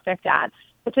to be perfect at,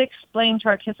 but to explain to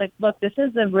our kids, like, look, this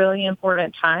is a really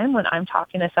important time when I'm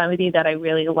talking to somebody that I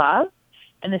really love.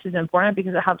 And this is important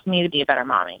because it helps me to be a better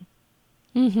mommy.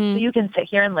 So you can sit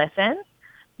here and listen.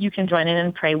 You can join in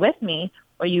and pray with me,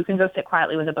 or you can go sit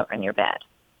quietly with a book on your bed.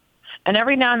 And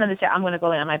every now and then they say, I'm going to go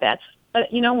lay on my bed.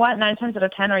 But you know what? 9 times out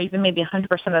of 10, or even maybe 100%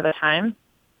 of the time,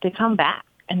 they come back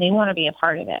and they want to be a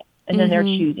part of it. And then they're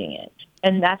choosing it.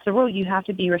 And that's the rule. You have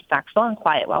to be respectful and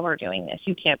quiet while we're doing this.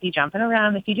 You can't be jumping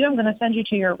around. If you do, I'm going to send you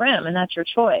to your room, and that's your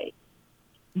choice.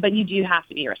 But you do have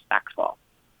to be respectful.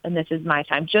 And this is my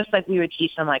time. Just like we would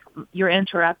teach them, like, you're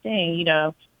interrupting,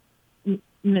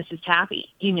 Mrs. Taffy,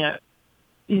 you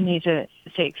need to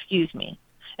say, excuse me.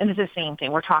 And it's the same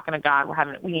thing. We're talking to God.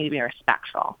 We need to be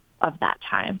respectful of that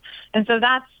time. And so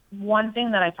that's one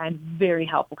thing that I find very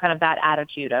helpful, kind of that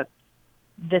attitude of,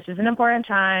 this is an important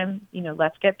time,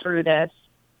 let's get through this,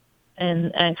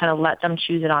 and kind of let them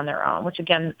choose it on their own, which,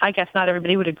 again, I guess not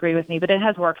everybody would agree with me, but it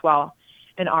has worked well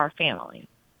in our family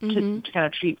to kind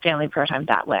of treat family prayer time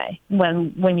that way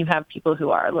when you have people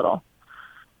who are a little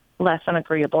less than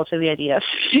agreeable to the idea of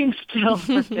sitting still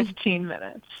for 15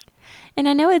 minutes. And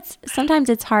I know sometimes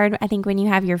it's hard, I think, when you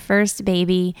have your first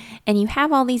baby and you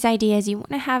have all these ideas, you want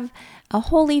to have a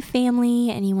holy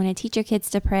family and you want to teach your kids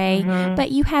to pray,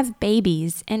 but you have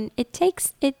babies, and it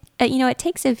takes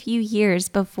a few years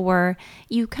before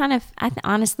you kind of,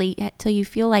 honestly, till you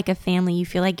feel like a family, you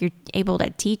feel like you're able to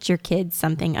teach your kids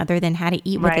something other than how to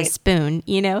eat with a spoon,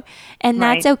 and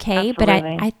that's okay. Absolutely. But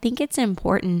I think it's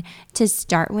important to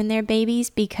start when they're babies,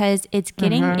 because it's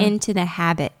getting into the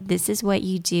habit. This is what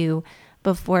you do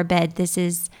before bed. This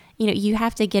is, you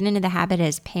have to get into the habit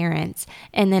as parents.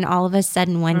 And then all of a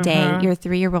sudden one day your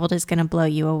 3-year-old is going to blow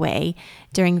you away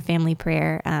during family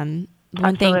prayer.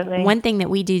 One thing that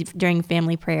we do during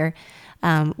family prayer,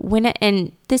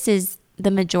 and this is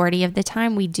the majority of the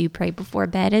time, we do pray before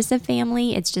bed as a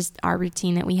family. It's just our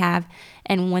routine that we have.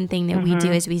 And one thing that we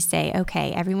do is we say,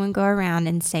 okay, everyone go around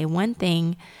and say one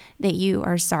thing that you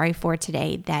are sorry for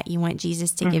today, that you want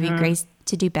Jesus to give you grace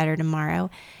to do better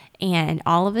tomorrow. And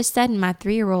all of a sudden, my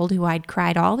 3-year-old, who I'd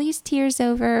cried all these tears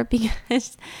over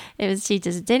because she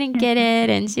just didn't get it,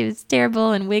 and she was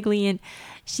terrible and wiggly, and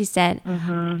she said,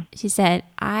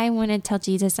 I want to tell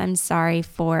Jesus I'm sorry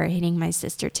for hitting my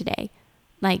sister today,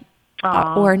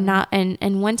 or not.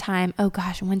 And one time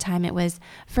it was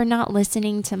for not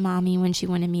listening to mommy when she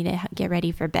wanted me to get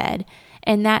ready for bed,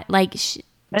 and that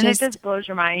And it just blows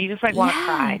your mind. You just want to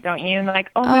cry, don't you? And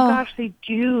oh my gosh, they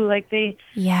do. They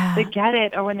get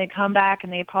it. Or when they come back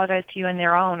and they apologize to you on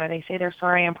their own, or they say they're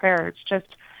sorry in prayer.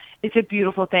 It's a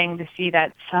beautiful thing to see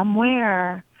that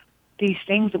somewhere these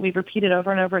things that we've repeated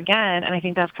over and over again. And I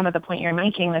think that's kind of the point you're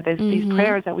making, that there's these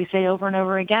prayers that we say over and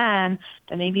over again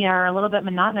that maybe are a little bit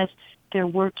monotonous. They're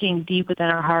working deep within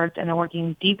our hearts, and they're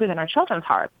working deep within our children's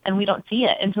hearts. And we don't see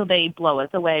it until they blow us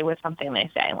away with something they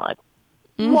say. And we're like,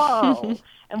 whoa.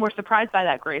 And we're surprised by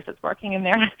that grace that's working in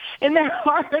their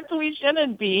hearts. We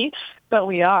shouldn't be, but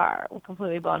we are. We're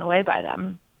completely blown away by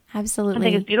them. Absolutely. I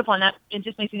think it's beautiful, and that it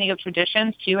just makes me think of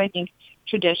traditions too. I think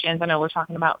traditions, I know we're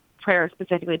talking about prayer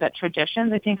specifically, but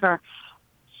traditions I think are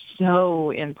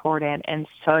so important and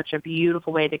such a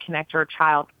beautiful way to connect your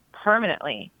child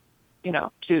permanently,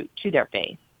 to their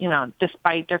faith,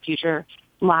 despite their future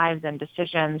lives and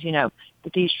decisions,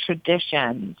 that these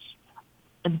traditions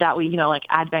that we, like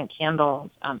Advent candles,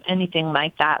 anything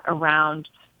like that around,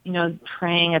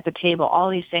 praying at the table, all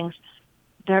these things,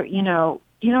 they're,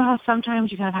 how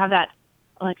sometimes you kind of have that,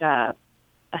 like a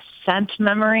scent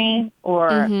memory or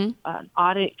an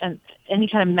audit and any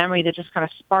kind of memory that just kind of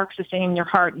sparks this thing in your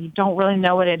heart and you don't really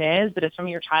know what it is, but it's from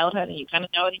your childhood and you kind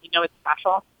of know it and you know it's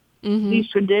special. These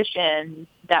traditions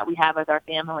that we have with our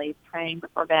families praying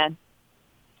before bed.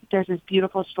 There's this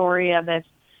beautiful story of this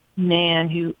man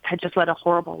who had just led a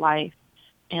horrible life.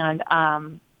 And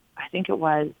I think it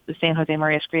was the San Jose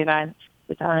Maria Escriva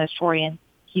was telling his story, and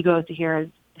he goes to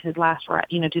hear his last rite,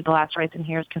 do the last rites and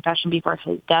hear his confession before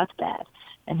his deathbed.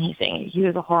 And he's saying he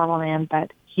was a horrible man,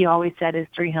 but he always said his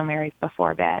 3 Hail Marys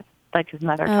before bed, like his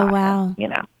mother taught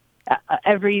him,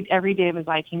 every day of his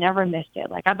life. He never missed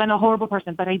it. Like, I've been a horrible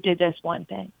person, but I did this one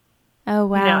thing. Oh,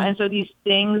 wow. And so these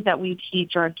things that we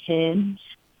teach our kids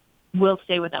will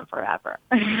stay with them forever.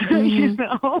 These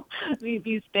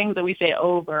things that we say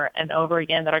over and over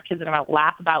again that our kids are going to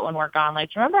laugh about when we're gone. Like,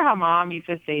 do you remember how Mom used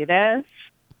to say this?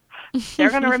 They're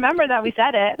going to remember that we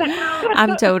said it.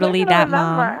 I'm totally that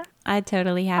mom. I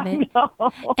totally have it.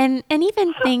 And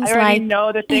even things I already like...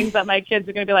 know the things that my kids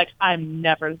are going to be like, I'm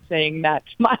never saying that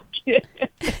to my kids.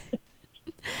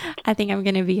 I think I'm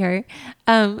going to be her.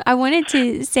 I wanted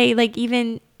to say, like,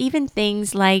 even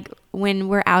things like when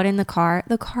we're out in the car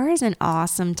is an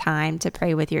awesome time to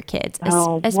pray with your kids,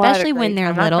 especially when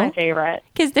they're little. That's my favorite.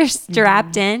 Because they're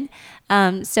strapped in.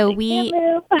 So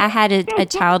I had a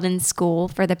child in school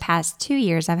for the past 2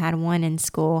 years. I've had one in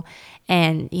school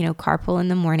and, carpool in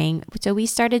the morning. So we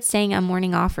started saying a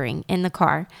morning offering in the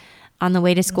car on the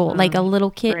way to school, like a little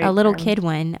kid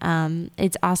one.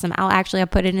 It's awesome. I'll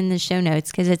put it in the show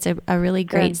notes because it's a really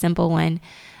great, simple one.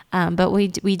 But we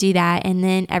do that. And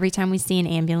then every time we see an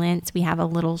ambulance, we have a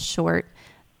little short,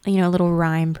 a little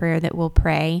rhyme prayer that we'll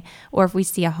pray. Or if we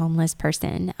see a homeless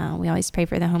person, we always pray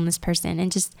for the homeless person.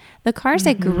 And just the car's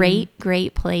a great,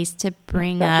 great place to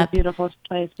bring up. A beautiful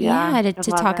place.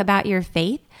 To talk about your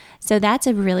faith. So that's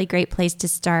a really great place to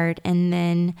start. And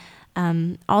then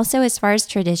also, as far as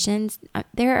traditions,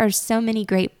 there are so many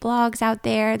great blogs out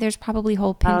there. There's probably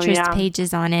whole Pinterest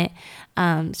pages on it.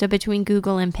 So between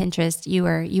Google and Pinterest,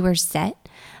 you are set.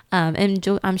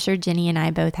 And I'm sure Jenny and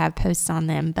I both have posts on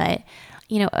them. But,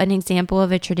 an example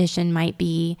of a tradition might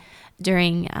be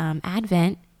during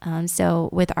Advent. So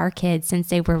with our kids, since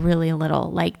they were really little,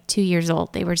 like 2 years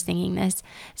old, they were singing this.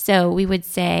 So we would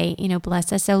say,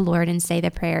 bless us, O Lord, and say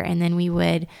the prayer. And then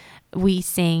we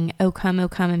sing, O come,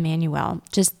 Emmanuel,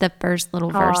 just the first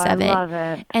little verse of it. I love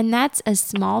it. And that's a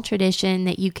small tradition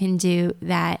that you can do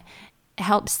that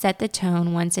helps set the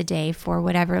tone once a day for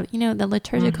whatever, the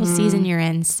liturgical season you're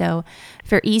in. So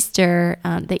for Easter,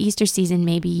 the Easter season,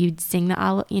 maybe you'd sing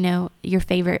your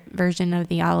favorite version of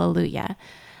the Alleluia.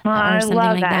 I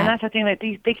love that. And that's the thing, that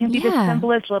they can be the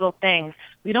simplest little things.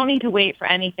 We don't need to wait for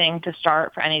anything to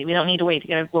start we don't need to wait to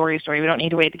get a glory story. We don't need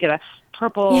to wait to get a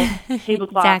purple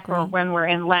tablecloth for when we're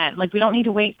in Lent. Like, we don't need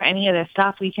to wait for any of this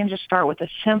stuff. We can just start with the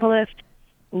simplest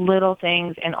little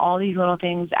things, and all these little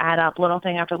things add up, little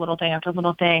thing after little thing after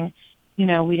little thing.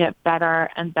 We get better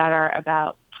and better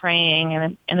about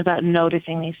praying and about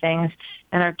noticing these things.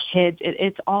 And our kids,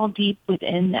 it's all deep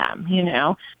within them,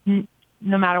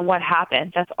 no matter what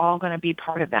happens, that's all going to be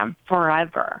part of them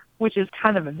forever, which is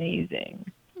kind of amazing.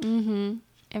 Mm-hmm.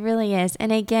 It really is.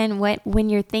 And again, when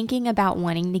you're thinking about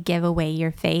wanting to give away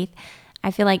your faith,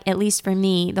 I feel like, at least for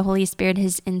me, the Holy Spirit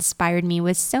has inspired me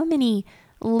with so many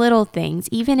little things,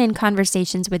 even in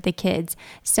conversations with the kids.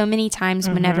 So many times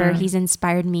whenever he's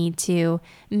inspired me to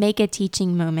make a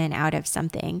teaching moment out of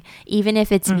something, even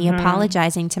if it's me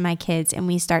apologizing to my kids and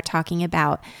we start talking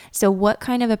about, so what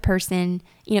kind of a person,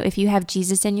 if you have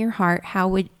Jesus in your heart, how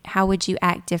would you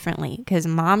act differently? Because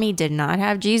Mommy did not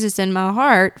have Jesus in my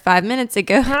heart 5 minutes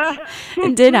ago,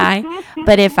 did I?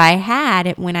 But if I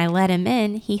had, when I let him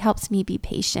in, he helps me be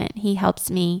patient. He helps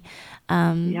me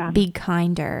be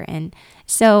kinder. And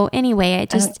so anyway, I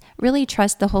just really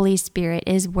trust the Holy Spirit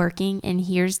is working and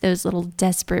hears those little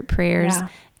desperate prayers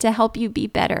to help you be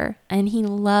better. And he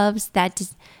loves that.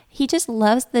 He just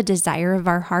loves the desire of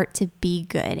our heart to be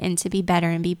good and to be better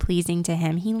and be pleasing to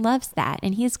him. He loves that,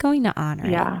 and he's going to honor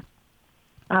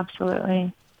it.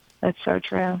 Absolutely. That's so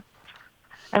true.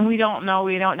 And we don't know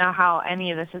how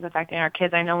any of this is affecting our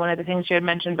kids. I know one of the things you had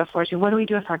mentioned before is, what do we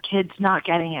do if our kid's not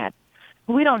getting it?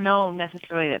 We don't know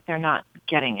necessarily that they're not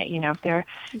getting it. If they're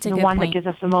the one point. that gives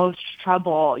us the most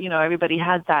trouble, everybody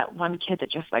has that one kid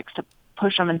that just likes to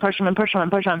push them and push them and push them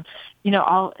and push them.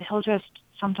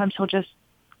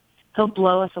 He'll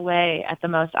blow us away at the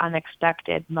most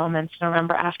unexpected moments. And I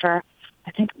remember after,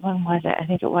 when was it? I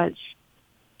think it was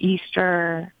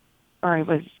Easter, or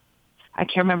I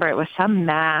can't remember. It was some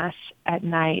mass at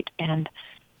night, and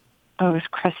it was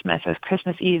Christmas. It was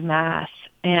Christmas Eve mass,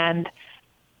 and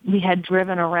we had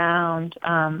driven around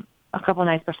a couple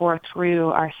nights before through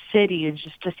our city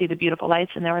just to see the beautiful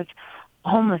lights, and there was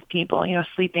homeless people,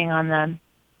 sleeping on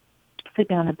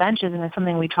the benches, and it's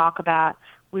something we talk about.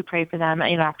 We pray for them,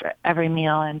 after every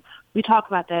meal, and we talk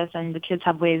about this, and the kids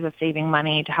have ways of saving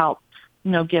money to help,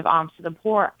 give alms to the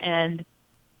poor, and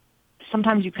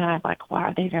sometimes you kind of like, wow,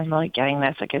 are they even really getting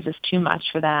this? Like, is this too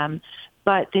much for them?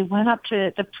 But they went up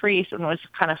to the priest, and it was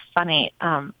kind of funny.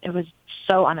 It was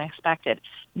so unexpected.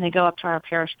 And they go up to our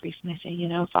parish priest, and they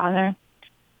say, Father,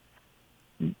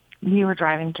 we were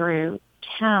driving through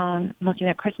town looking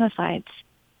at Christmas lights,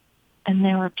 and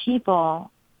there were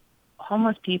people,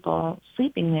 homeless people,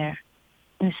 sleeping there.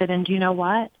 And they said, and do you know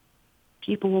what?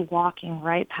 People were walking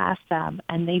right past them,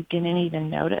 and they didn't even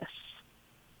notice.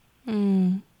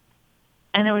 Mm.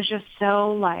 And it was just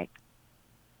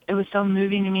it was so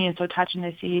moving to me and so touching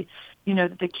to see,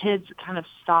 that the kids kind of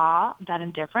saw that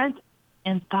indifference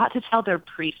and thought to tell their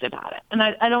priest about it. And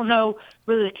I don't know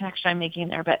really the connection I'm making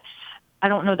there, but I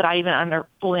don't know that I even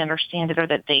fully understand it, or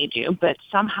that they do. But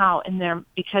somehow in there,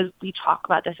 because we talk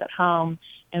about this at home,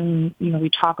 and, we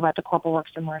talk about the corporal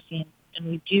works of mercy, and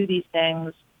we do these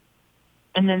things,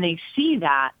 and then they see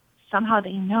that, somehow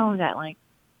they know that,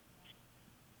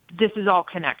 this is all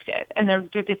connected, and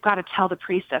they've got to tell the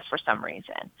priest this for some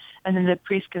reason. And then the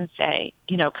priest can say,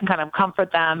 can kind of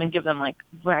comfort them and give them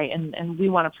right. And we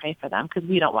want to pray for them because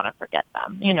we don't want to forget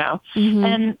them, Mm-hmm.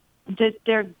 and that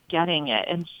they're getting it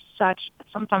in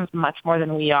sometimes much more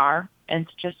than we are. And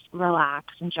to just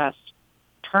relax and just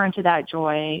turn to that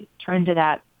joy, turn to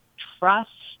that trust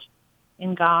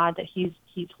in God that he's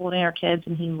holding our kids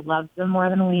and he loves them more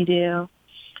than we do.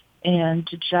 And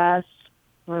to just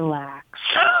relax.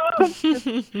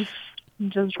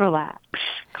 Just relax.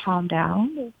 Calm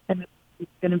down. And it's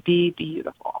going to be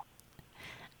beautiful.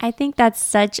 I think that's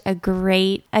such a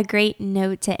great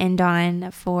note to end on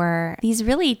for these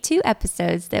really 2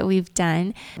 episodes that we've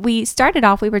done. We started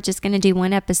off, we were just going to do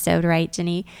 1 episode, right,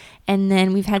 Jenny? And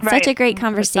then we've had such a great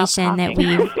conversation that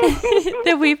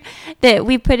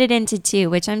we put it into 2,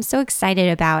 which I'm so excited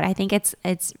about. I think it's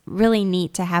really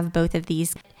neat to have both of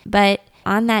these. But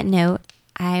on that note,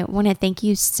 I want to thank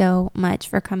you so much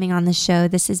for coming on the show.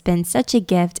 This has been such a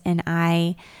gift, and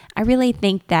I really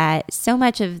think that so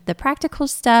much of the practical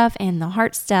stuff and the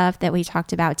heart stuff that we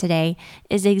talked about today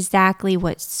is exactly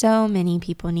what so many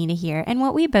people need to hear, and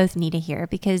what we both need to hear,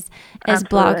 because as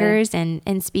bloggers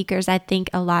and speakers, I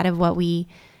think a lot of what we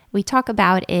talk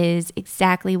about is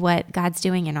exactly what God's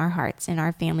doing in our hearts and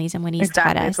our families and what he's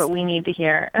taught us. That's what we need to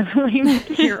hear. We need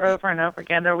to hear over and over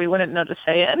again, or we wouldn't know to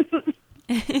say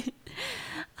it.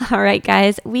 All right,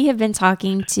 guys, we have been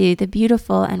talking to the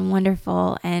beautiful and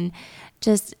wonderful and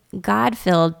just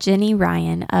God-filled Jenny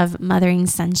Ryan of Mothering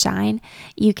Sunshine.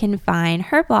 You can find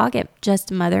her blog at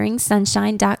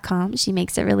justmotheringsunshine.com. She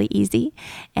makes it really easy,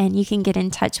 and you can get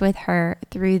in touch with her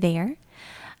through there.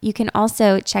 You can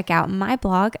also check out my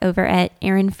blog over at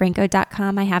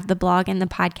erinfranco.com. I have the blog and the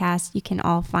podcast. You can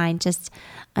all find just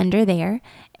under there.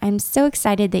 I'm so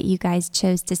excited that you guys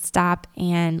chose to stop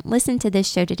and listen to this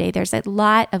show today. There's a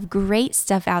lot of great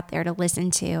stuff out there to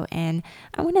listen to, and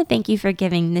I want to thank you for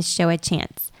giving this show a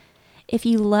chance. If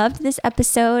you loved this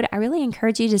episode, I really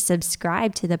encourage you to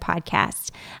subscribe to the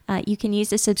podcast. You can use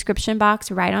the subscription box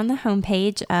right on the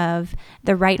homepage of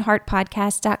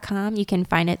therightheartpodcast.com. You can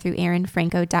find it through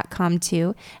erinfranco.com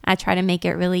too. I try to make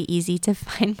it really easy to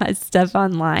find my stuff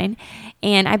online.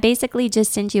 And I basically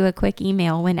just send you a quick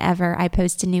email whenever I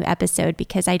post a new episode,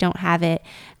 because I don't have it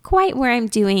quite where I'm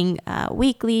doing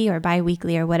weekly or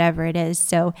bi-weekly or whatever it is.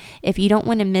 So if you don't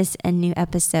want to miss a new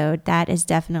episode, that is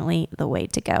definitely the way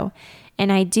to go. And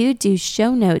I do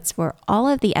show notes for all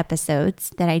of the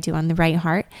episodes that I do on The Right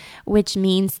Heart, which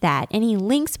means that any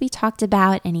links we talked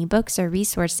about, any books or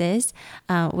resources,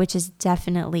 which is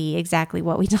definitely exactly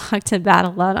what we talked about a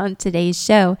lot on today's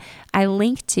show, I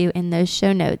link to in those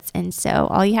show notes. And so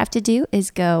all you have to do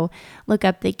is go look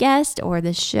up the guest or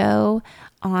the show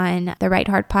on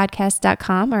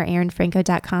therightheartpodcast.com or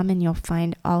erinfranco.com, and you'll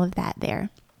find all of that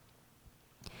there.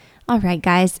 All right,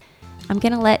 guys, I'm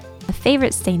going to let a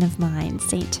favorite saint of mine,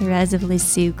 Saint Therese of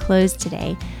Lisieux, close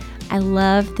today. I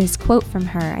love this quote from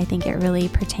her. I think it really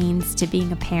pertains to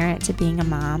being a parent, to being a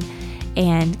mom,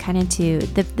 and kind of to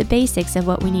the basics of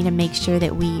what we need to make sure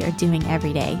that we are doing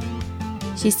every day.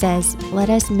 She says, "Let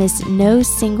us miss no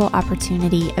single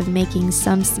opportunity of making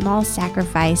some small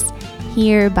sacrifice,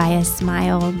 here by a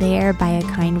smile, there by a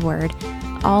kind word,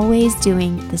 always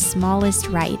doing the smallest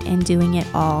right and doing it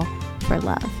all for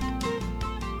love."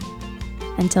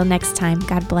 Until next time,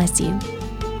 God bless you.